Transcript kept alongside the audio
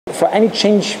For any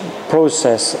change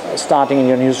process starting in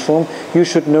your newsroom, you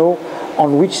should know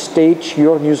on which stage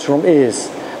your newsroom is.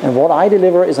 And what I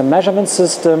deliver is a measurement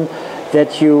system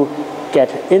that you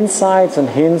get insights and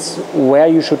hints where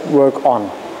you should work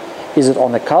on. Is it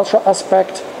on the culture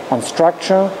aspect, on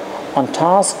structure, on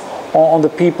task, or on the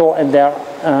people and their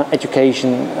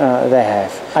education they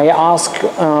have? I ask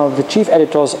the chief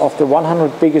editors of the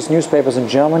 100 biggest newspapers in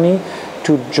Germany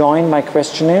to join my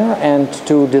questionnaire and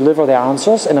to deliver their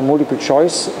answers in a multiple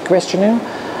choice questionnaire.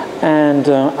 And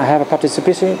I have a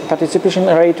participation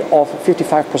rate of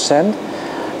 55%.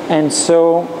 And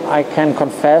so I can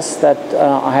confess that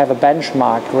I have a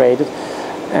benchmark rated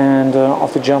and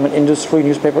of the German industry,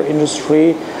 newspaper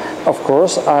industry. Of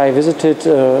course, I visited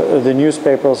the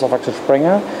newspapers of Axel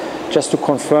Springer just to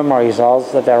confirm my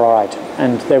results that they are right,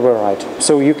 and they were right.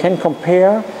 So you can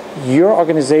compare your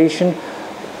organization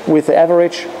with the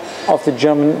average of the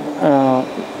German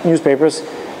newspapers,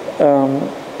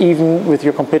 even with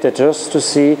your competitors, to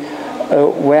see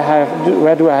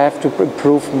where do I have to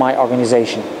improve my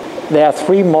organization. There are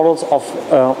three models of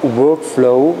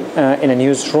workflow in a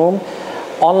newsroom.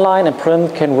 Online and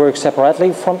print can work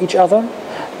separately from each other.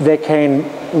 They can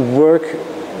work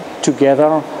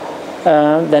together,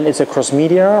 then it's a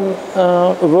cross-media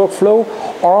workflow,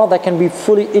 or they can be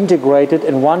fully integrated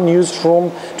in one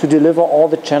newsroom to deliver all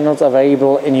the channels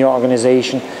available in your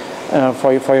organization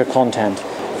for your content.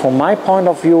 From my point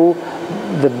of view,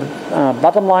 the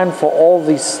bottom line for all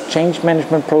these change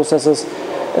management processes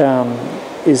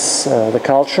is the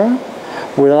culture.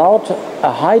 Without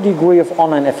a high degree of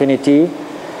online affinity,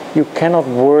 you cannot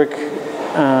work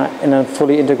in a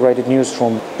fully integrated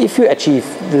newsroom. If you achieve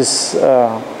this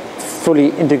fully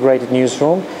integrated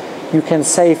newsroom, you can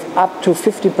save up to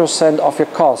 50% of your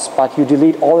costs, but you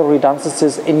delete all the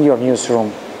redundancies in your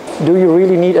newsroom. Do you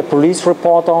really need a police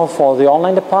reporter for the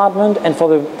online department and for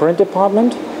the print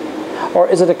department? Or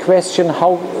is it a question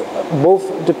how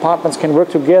both departments can work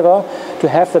together to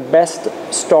have the best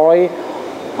story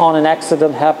on an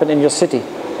accident happen in your city?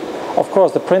 Of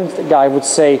course, the print guy would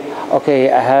say,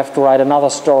 okay, I have to write another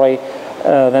story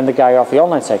than the guy of the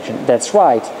online section. That's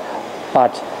right.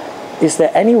 But is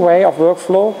there any way of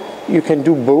workflow you can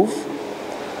do both?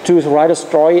 To write a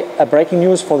story, a breaking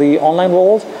news for the online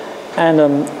world, and a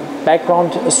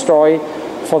background story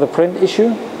for the print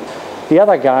issue? The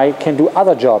other guy can do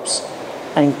other jobs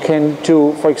and can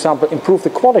do, for example, improve the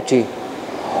quality,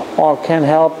 or can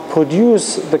help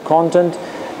produce the content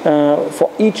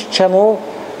for each channel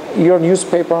your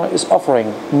newspaper is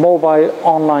offering, mobile,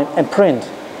 online, and print.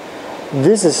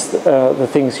 This is the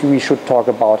things we should talk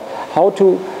about. How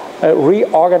to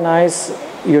reorganize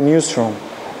your newsroom,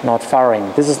 not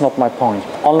firing. This is not my point.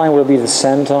 Online will be the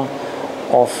center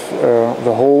of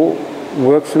the whole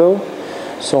workflow.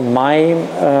 So my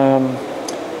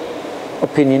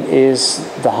opinion is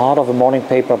the heart of the morning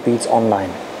paper beats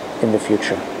online in the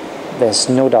future. There's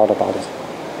no doubt about it.